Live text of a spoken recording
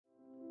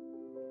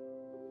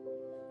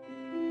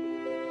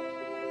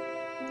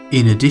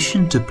In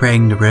addition to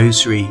praying the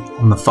Rosary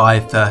on the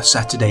 5 first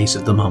Saturdays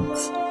of the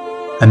month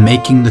and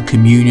making the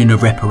Communion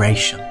of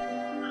Reparation,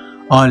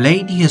 Our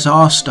Lady has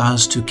asked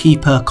us to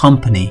keep her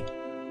company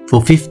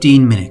for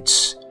 15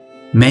 minutes,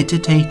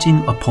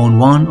 meditating upon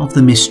one of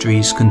the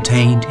mysteries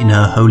contained in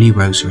her Holy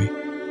Rosary.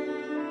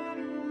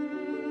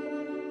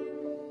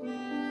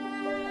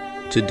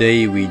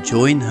 Today we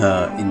join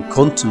her in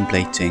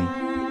contemplating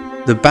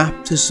the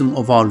baptism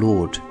of our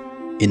Lord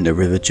in the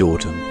River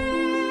Jordan.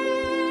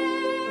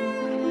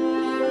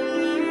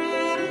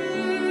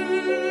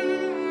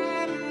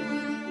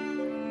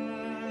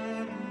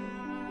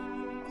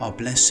 Our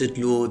blessed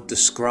Lord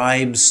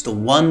describes the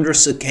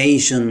wondrous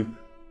occasion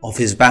of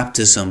his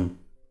baptism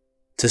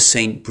to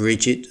Saint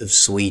Bridget of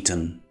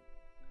Sweden.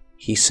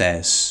 He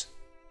says,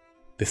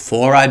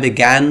 "Before I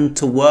began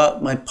to work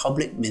my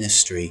public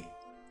ministry,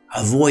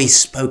 a voice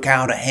spoke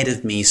out ahead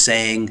of me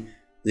saying,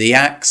 'The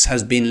axe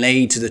has been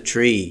laid to the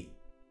tree.'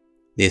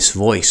 This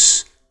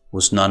voice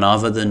was none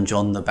other than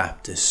John the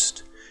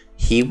Baptist.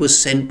 He was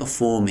sent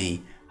before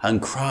me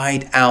and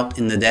cried out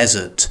in the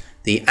desert,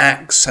 'The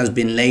axe has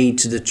been laid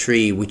to the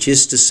tree,' which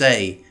is to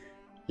say,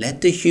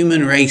 let the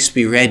human race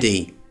be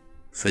ready,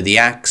 for the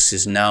axe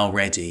is now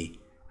ready,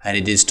 and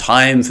it is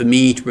time for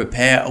me to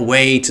prepare a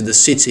way to the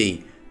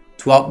city,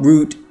 to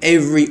uproot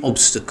every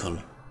obstacle.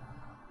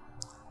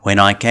 When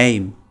I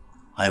came,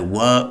 I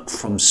worked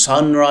from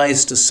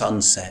sunrise to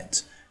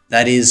sunset.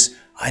 That is,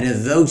 I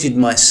devoted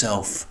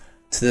myself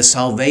to the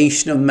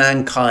salvation of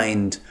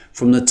mankind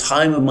from the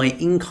time of my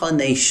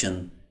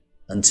incarnation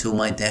until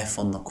my death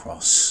on the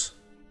cross.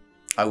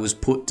 I was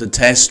put to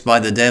test by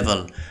the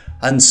devil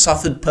and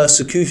suffered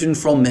persecution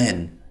from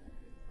men.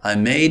 I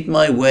made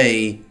my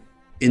way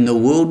in the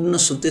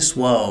wilderness of this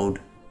world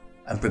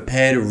and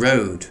prepared a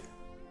road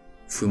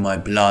through my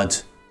blood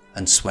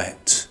and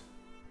sweat."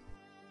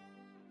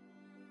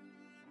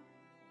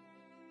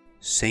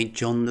 Saint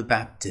John the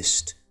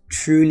Baptist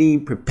truly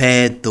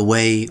prepared the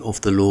way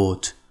of the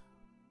Lord.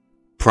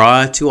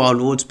 Prior to our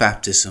Lord's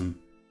baptism,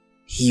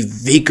 he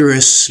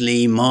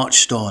vigorously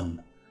marched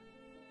on,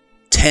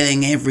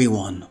 telling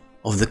everyone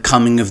of the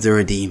coming of the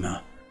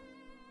Redeemer.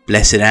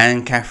 Blessed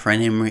Anne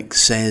Catherine Emmerich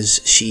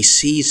says she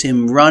sees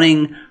him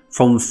running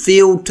from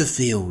field to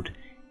field,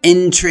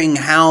 entering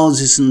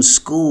houses and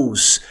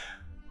schools,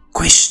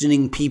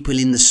 questioning people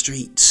in the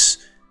streets,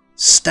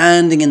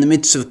 standing in the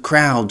midst of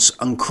crowds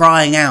and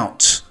crying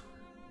out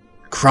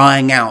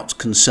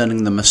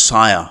concerning the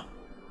Messiah,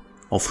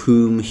 of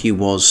whom he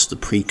was the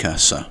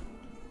precursor.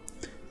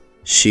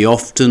 She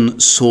often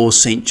saw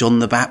St. John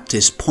the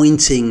Baptist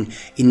pointing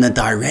in the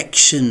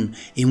direction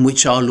in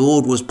which our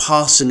Lord was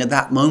passing at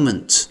that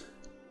moment.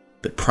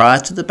 But prior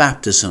to the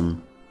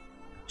baptism,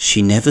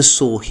 she never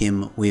saw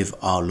him with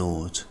our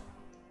Lord.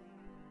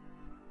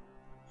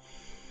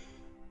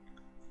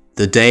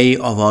 The day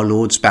of our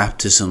Lord's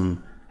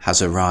baptism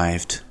has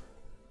arrived.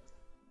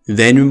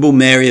 Venerable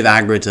Mary of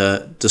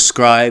Agreda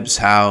describes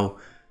how,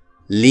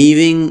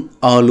 leaving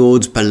our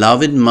Lord's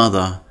beloved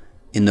mother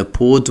in the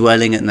poor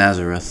dwelling at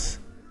Nazareth,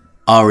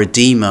 our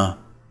Redeemer,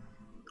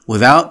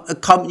 without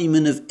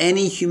accompaniment of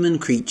any human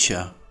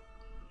creature,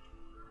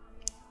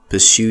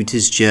 pursued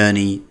his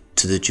journey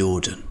to the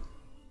Jordan.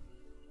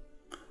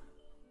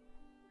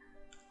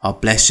 Our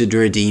blessed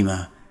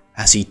Redeemer,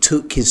 as he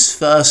took his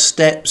first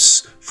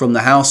steps from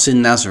the house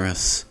in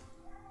Nazareth,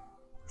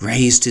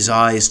 raised his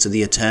eyes to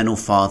the Eternal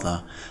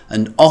Father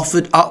and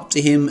offered up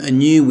to him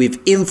anew with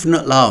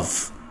infinite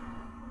love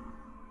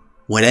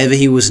whatever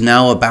he was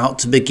now about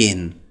to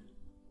begin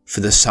for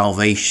the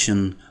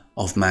salvation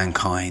of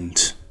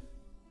mankind.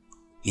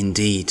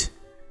 Indeed,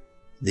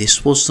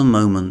 this was the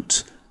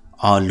moment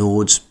our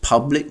Lord's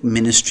public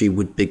ministry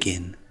would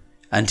begin,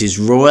 and his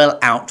royal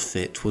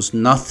outfit was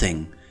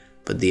nothing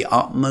but the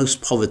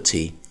utmost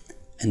poverty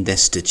and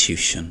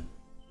destitution.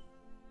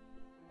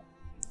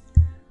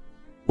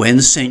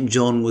 When St.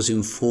 John was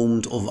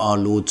informed of our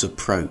Lord's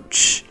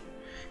approach,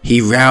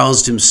 he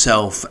roused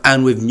himself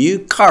and with new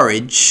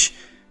courage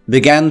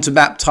began to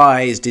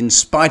baptize in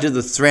spite of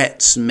the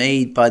threats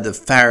made by the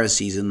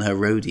Pharisees and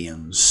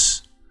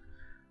Herodians.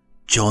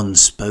 John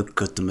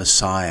spoke of the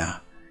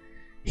Messiah.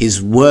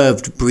 His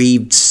word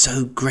breathed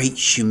so great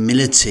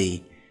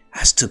humility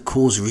as to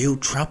cause real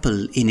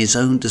trouble in his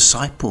own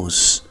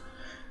disciples.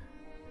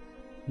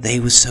 They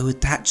were so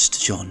attached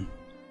to John,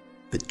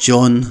 but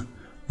John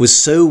was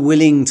so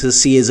willing to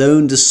see his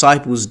own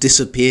disciples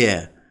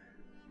disappear.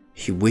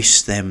 He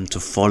wished them to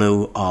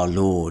follow our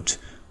Lord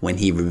when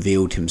he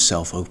revealed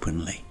himself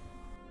openly.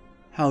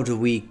 How do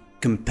we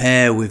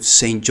compare with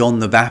St. John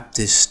the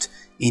Baptist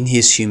in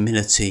his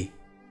humility?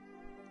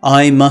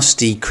 I must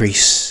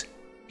decrease,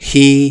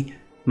 he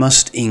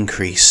must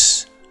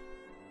increase.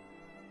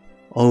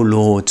 O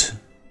Lord,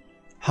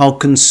 how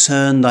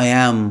concerned I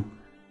am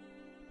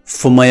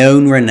for my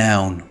own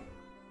renown.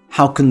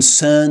 How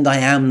concerned I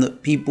am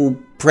that people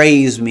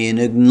praise me and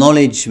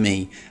acknowledge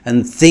me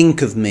and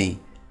think of me.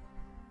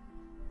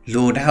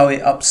 Lord, how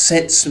it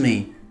upsets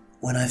me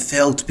when I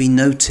fail to be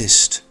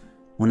noticed,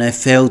 when I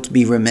fail to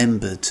be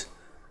remembered.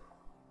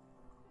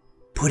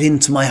 put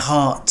into my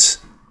heart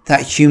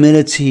that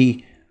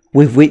humility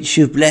with which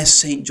you've blessed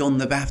St. John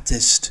the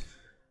Baptist,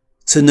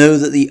 to know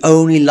that the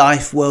only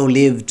life well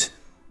lived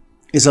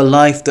is a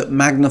life that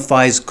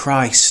magnifies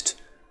Christ,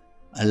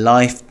 a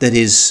life that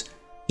is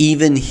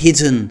even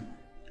hidden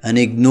and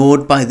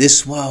ignored by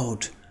this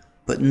world,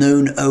 but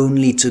known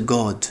only to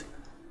God,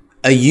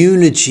 a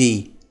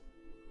eulogy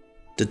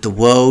that the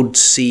world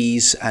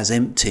sees as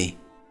empty,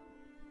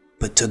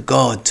 but to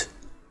God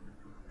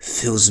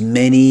fills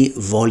many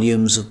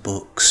volumes of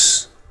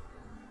books.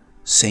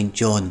 St.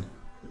 John,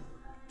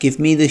 give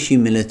me the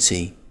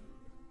humility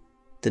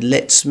that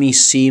lets me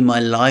see my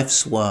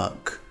life's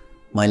work,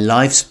 my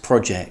life's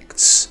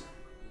projects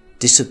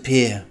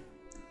disappear,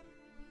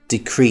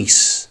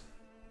 decrease,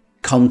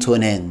 come to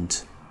an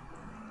end,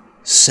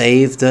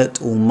 save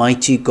that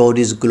Almighty God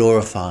is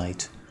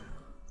glorified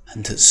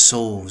and that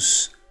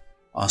souls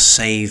are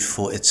saved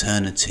for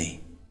eternity.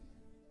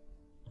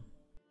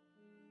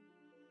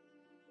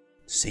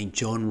 St.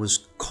 John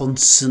was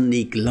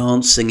constantly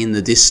glancing in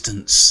the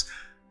distance,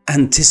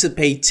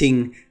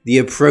 anticipating the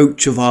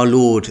approach of our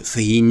Lord, for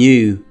he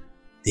knew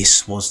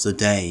this was the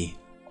day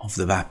of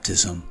the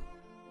baptism.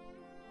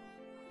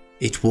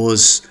 It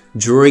was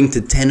during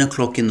the 10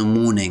 o'clock in the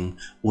morning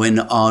when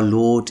our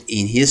Lord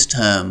in his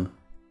term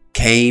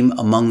came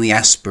among the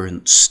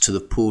aspirants to the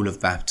pool of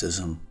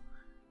baptism.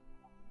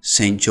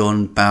 St.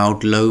 John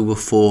bowed low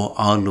before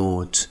our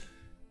Lord,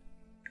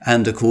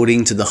 and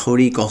according to the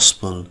Holy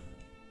Gospel,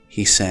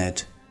 he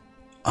said,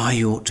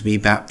 "I ought to be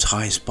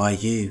baptized by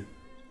you,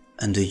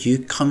 and are you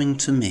coming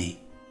to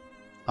me?"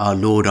 Our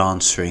Lord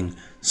answering,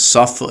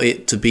 "Suffer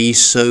it to be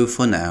so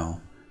for now,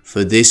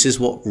 for this is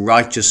what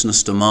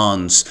righteousness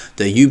demands,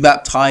 that you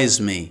baptize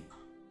me,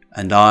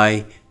 and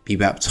I be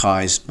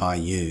baptized by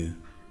you."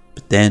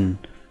 But then,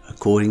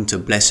 according to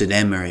Blessed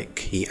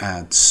Emmerich, he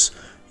adds,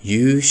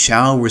 "You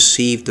shall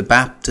receive the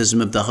baptism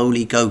of the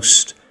Holy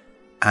Ghost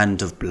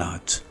and of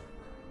blood."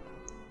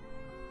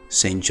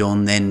 St.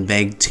 John then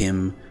begged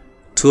him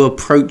to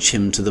approach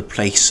him to the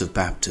place of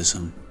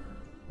baptism,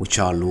 which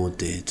our Lord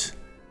did.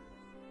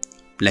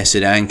 Blessed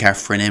Anne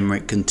Catherine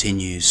Emmerich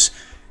continues.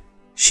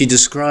 She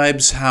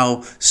describes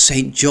how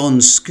St.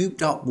 John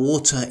scooped up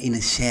water in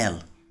a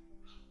shell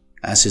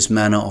as his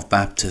manner of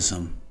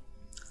baptism,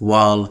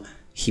 while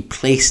he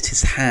placed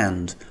his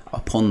hand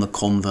upon the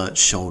convert's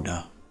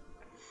shoulder.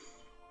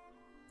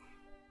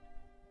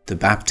 The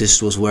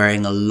Baptist was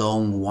wearing a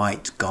long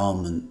white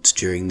garment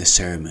during the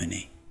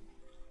ceremony.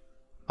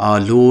 Our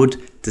Lord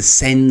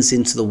descends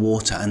into the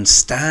water and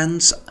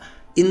stands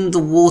in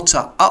the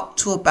water up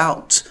to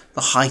about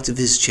the height of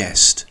his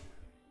chest,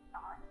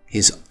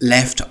 his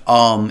left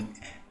arm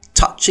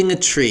touching a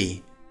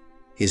tree,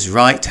 his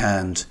right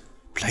hand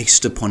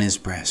placed upon his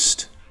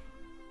breast.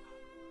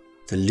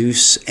 The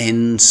loose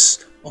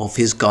ends of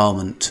his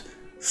garment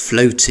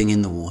floating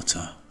in the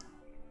water.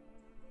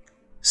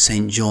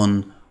 St.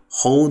 John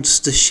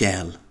holds the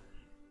shell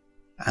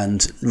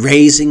and,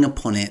 raising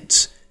upon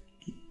it,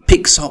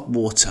 picks up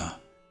water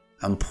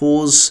and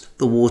pours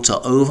the water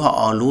over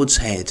our Lord's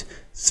head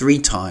 3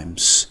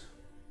 times.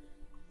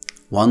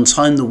 One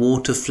time the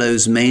water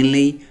flows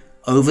mainly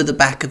over the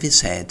back of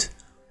his head,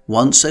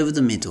 once over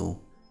the middle,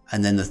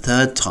 and then the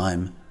 3rd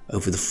time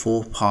over the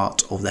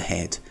forepart of the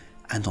head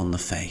and on the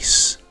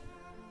face.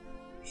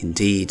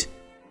 Indeed,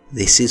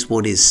 this is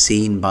what is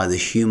seen by the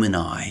human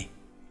eye.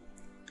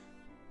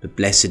 But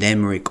Blessed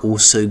Emmerich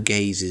also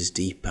gazes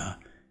deeper.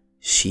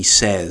 She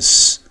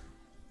says,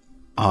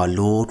 "Our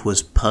Lord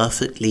was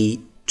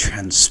perfectly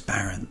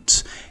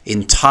transparent,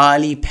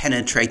 entirely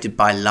penetrated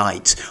by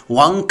light.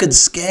 One could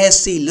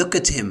scarcely look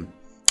at him.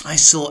 I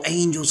saw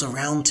angels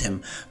around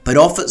him, but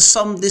off at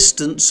some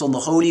distance on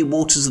the holy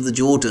waters of the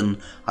Jordan,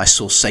 I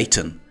saw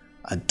Satan,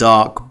 a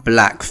dark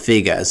black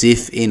figure as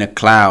if in a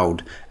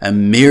cloud,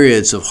 and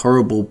myriads of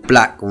horrible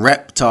black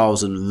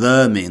reptiles and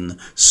vermin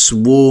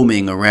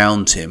swarming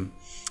around him.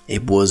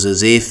 It was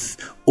as if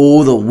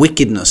all the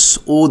wickedness,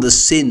 all the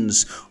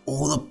sins,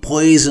 all the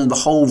poison of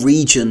the whole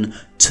region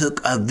took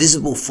a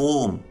visible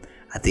form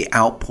at the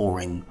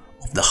outpouring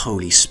of the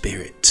Holy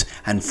Spirit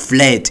and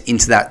fled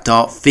into that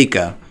dark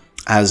figure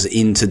as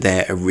into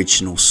their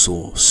original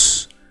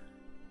source."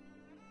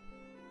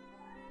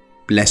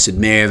 Blessed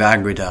Mary of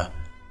Agreda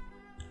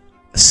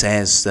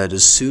says that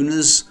as soon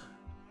as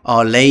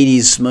Our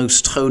Lady's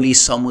most holy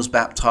Son was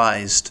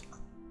baptized,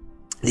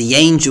 the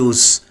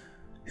angels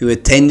who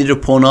attended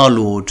upon our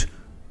Lord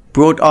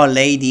brought Our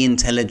Lady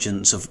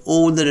intelligence of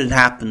all that had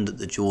happened at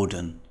the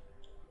Jordan.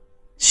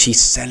 She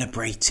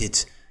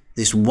celebrated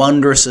this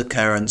wondrous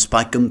occurrence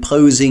by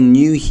composing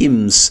new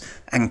hymns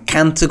and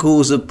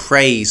canticles of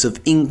praise, of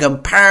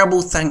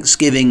incomparable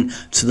thanksgiving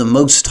to the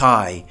Most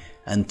High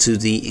and to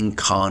the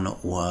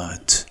Incarnate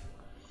Word.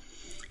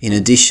 In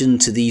addition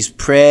to these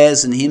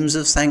prayers and hymns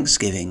of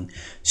thanksgiving,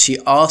 she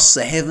asked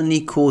the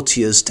heavenly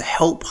courtiers to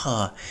help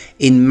her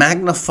in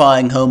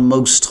magnifying her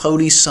most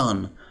holy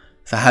Son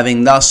for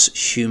having thus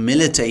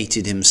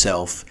humiliated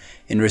himself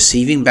in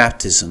receiving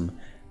baptism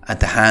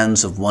at the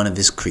hands of one of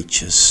his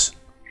creatures.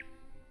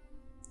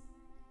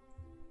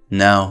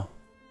 Now,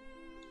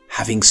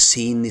 having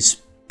seen this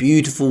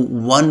beautiful,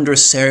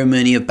 wondrous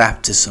ceremony of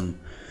baptism,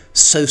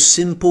 so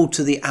simple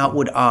to the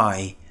outward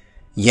eye,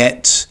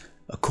 yet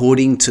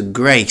according to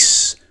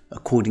grace,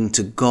 according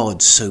to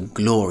God, so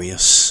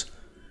glorious,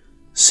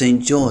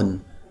 St.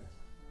 John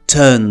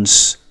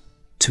turns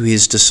to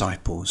his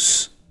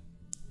disciples.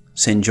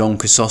 St. John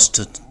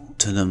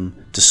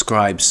Chrysostom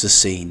describes the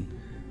scene.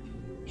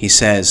 He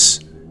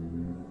says,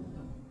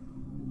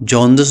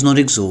 John does not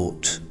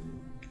exhort,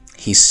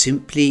 he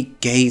simply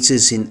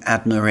gazes in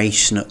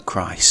admiration at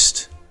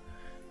Christ,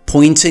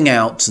 pointing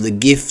out the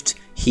gift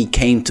he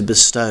came to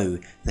bestow,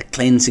 the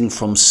cleansing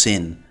from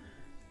sin,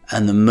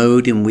 and the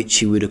mode in which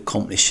he would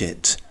accomplish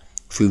it,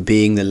 through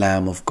being the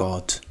Lamb of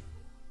God.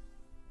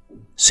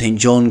 St.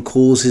 John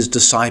calls his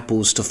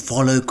disciples to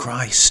follow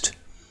Christ,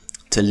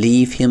 to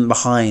leave him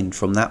behind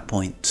from that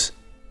point.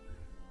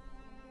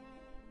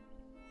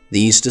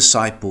 These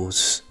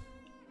disciples,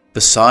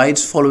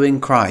 besides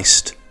following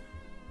Christ,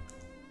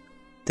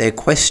 their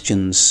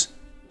questions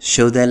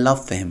show their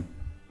love for him.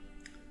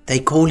 They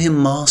call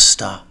him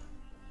Master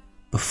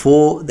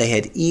before they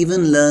had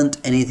even learnt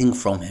anything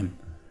from him.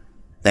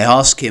 They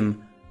ask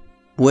him,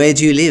 "Where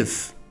do you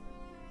live?"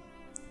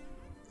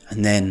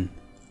 And then,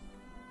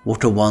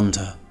 what a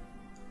wonder,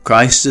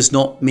 Christ does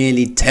not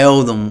merely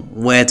tell them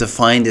where to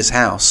find his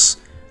house,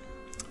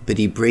 but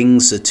he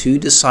brings the two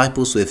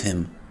disciples with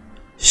him,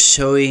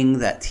 showing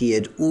that he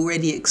had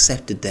already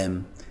accepted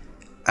them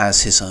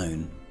as his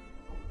own.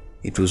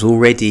 It was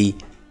already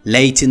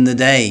late in the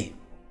day.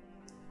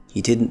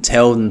 He didn't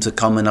tell them to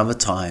come another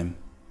time.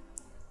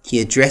 He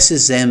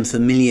addresses them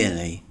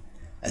familiarly,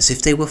 as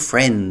if they were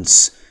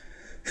friends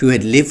who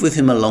had lived with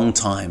him a long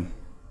time.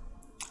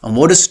 And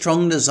what a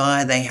strong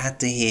desire they had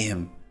to hear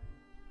him.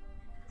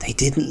 They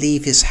didn't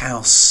leave his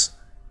house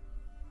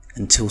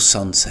until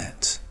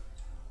sunset.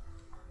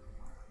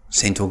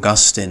 St.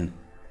 Augustine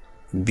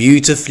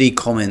beautifully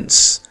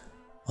comments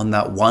on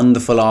that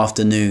wonderful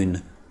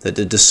afternoon that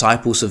the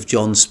disciples of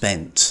John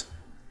spent,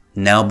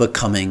 now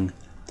becoming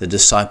the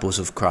disciples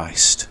of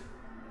Christ.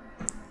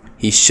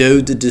 He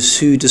showed the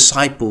two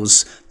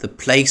disciples the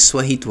place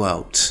where he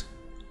dwelt,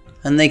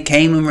 and they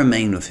came and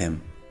remained with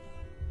him.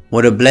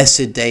 What a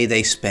blessed day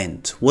they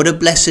spent, what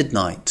a blessed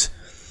night.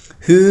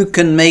 Who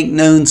can make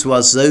known to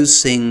us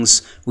those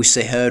things which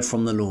they heard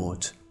from the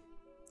Lord?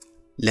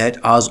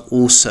 Let us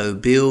also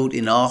build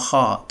in our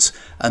heart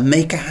and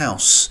make a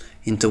house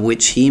into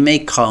which he may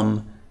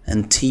come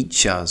and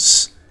teach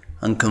us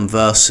and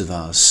converse with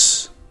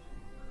us.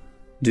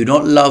 Do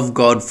not love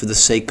God for the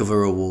sake of a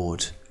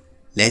reward.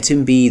 Let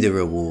him be the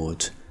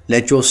reward.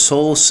 Let your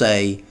soul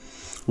say,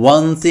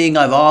 "One thing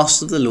I've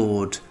asked of the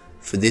Lord,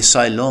 for this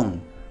I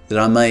long, that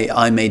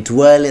I may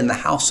dwell in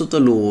the house of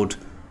the Lord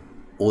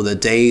all the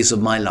days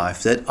of my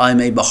life, that I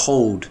may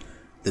behold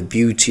the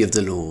beauty of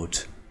the Lord."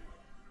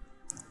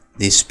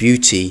 This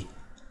beauty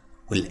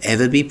will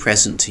ever be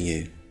present to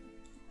you,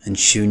 and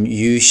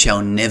you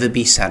shall never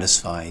be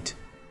satisfied.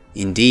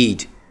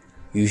 Indeed,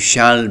 you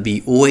shall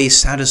be always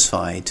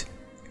satisfied,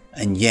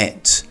 and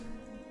yet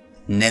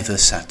never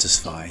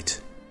satisfied.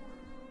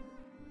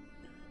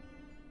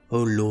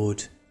 O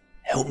Lord,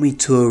 help me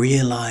to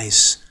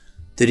realize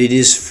that it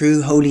is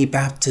through holy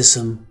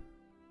baptism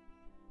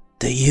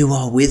that you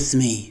are with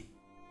me,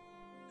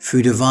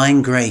 through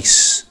divine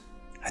grace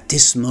at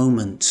this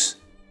moment,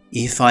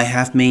 if I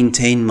have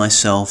maintained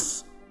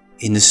myself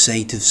in the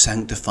state of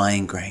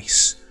sanctifying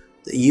grace,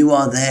 that you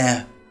are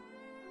there,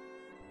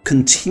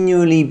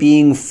 continually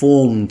being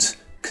formed,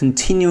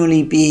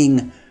 continually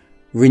being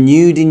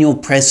renewed in your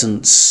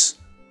presence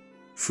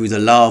through the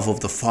love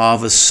of the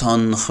Father,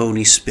 Son,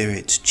 Holy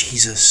Spirit,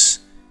 Jesus,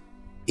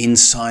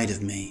 inside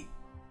of me.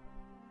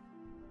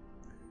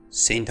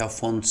 St.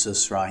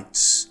 Alphonsus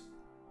writes,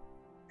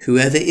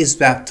 "Whoever is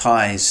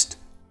baptized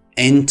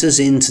enters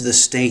into the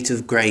state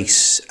of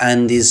grace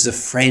and is the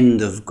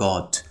friend of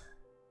God.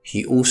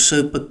 He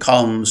also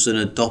becomes an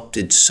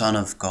adopted son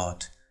of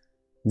God.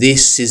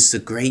 This is the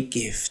great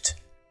gift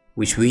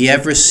which we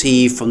have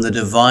received from the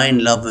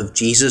divine love of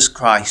Jesus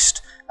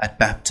Christ at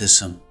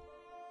baptism.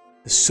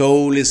 The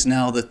soul is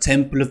now the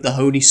temple of the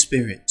Holy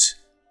Spirit.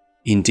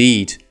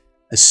 Indeed,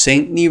 a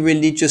saintly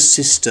religious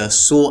sister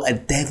saw a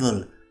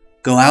devil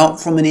go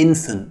out from an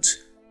infant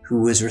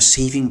who was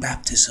receiving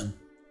baptism,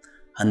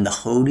 and the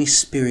Holy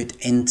Spirit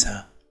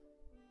enter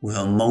with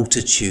a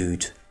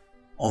multitude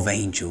of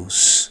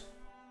angels.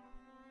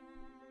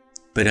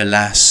 But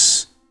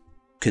alas,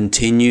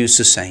 continues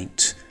the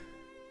saint,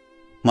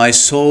 my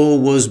soul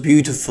was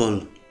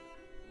beautiful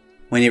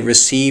when it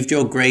received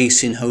your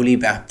grace in holy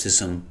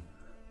baptism,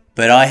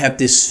 but I have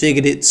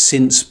disfigured it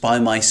since by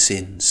my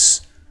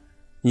sins.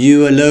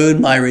 You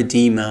alone, my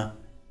Redeemer,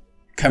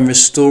 can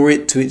restore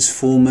it to its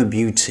former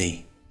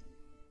beauty.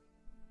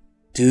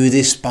 Do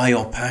this by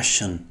your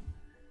passion,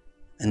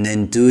 and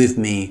then do with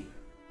me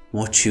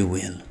what you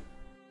will.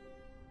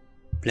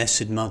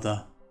 Blessed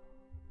Mother,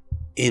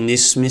 in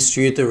this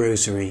mystery of the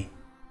Rosary,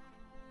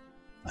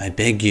 I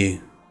beg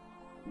you,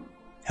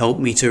 help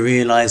me to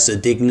realize the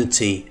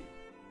dignity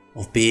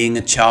of being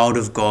a child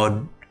of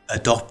God,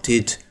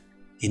 adopted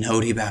in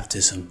holy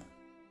baptism.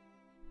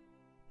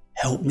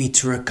 Help me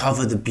to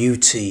recover the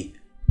beauty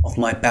of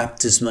my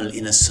baptismal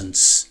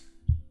innocence,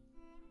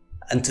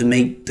 and to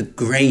make the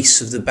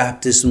grace of the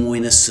baptismal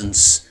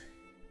innocence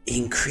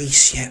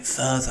increase yet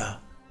further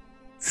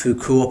through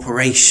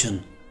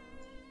cooperation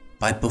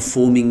by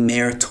performing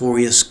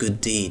meritorious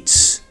good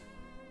deeds.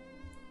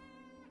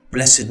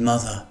 Blessed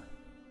Mother,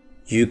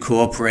 you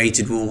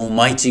cooperated with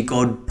Almighty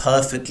God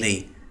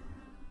perfectly,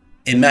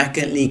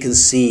 immaculately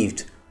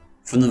conceived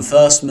from the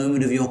first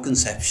moment of your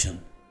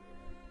conception.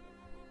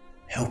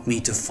 Help me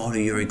to follow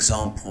your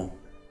example,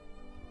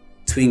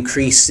 to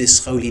increase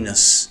this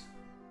holiness,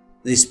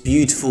 this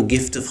beautiful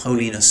gift of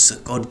holiness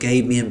that God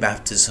gave me in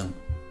baptism,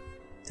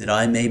 that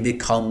I may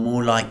become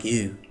more like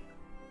you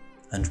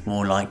and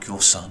more like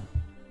your Son.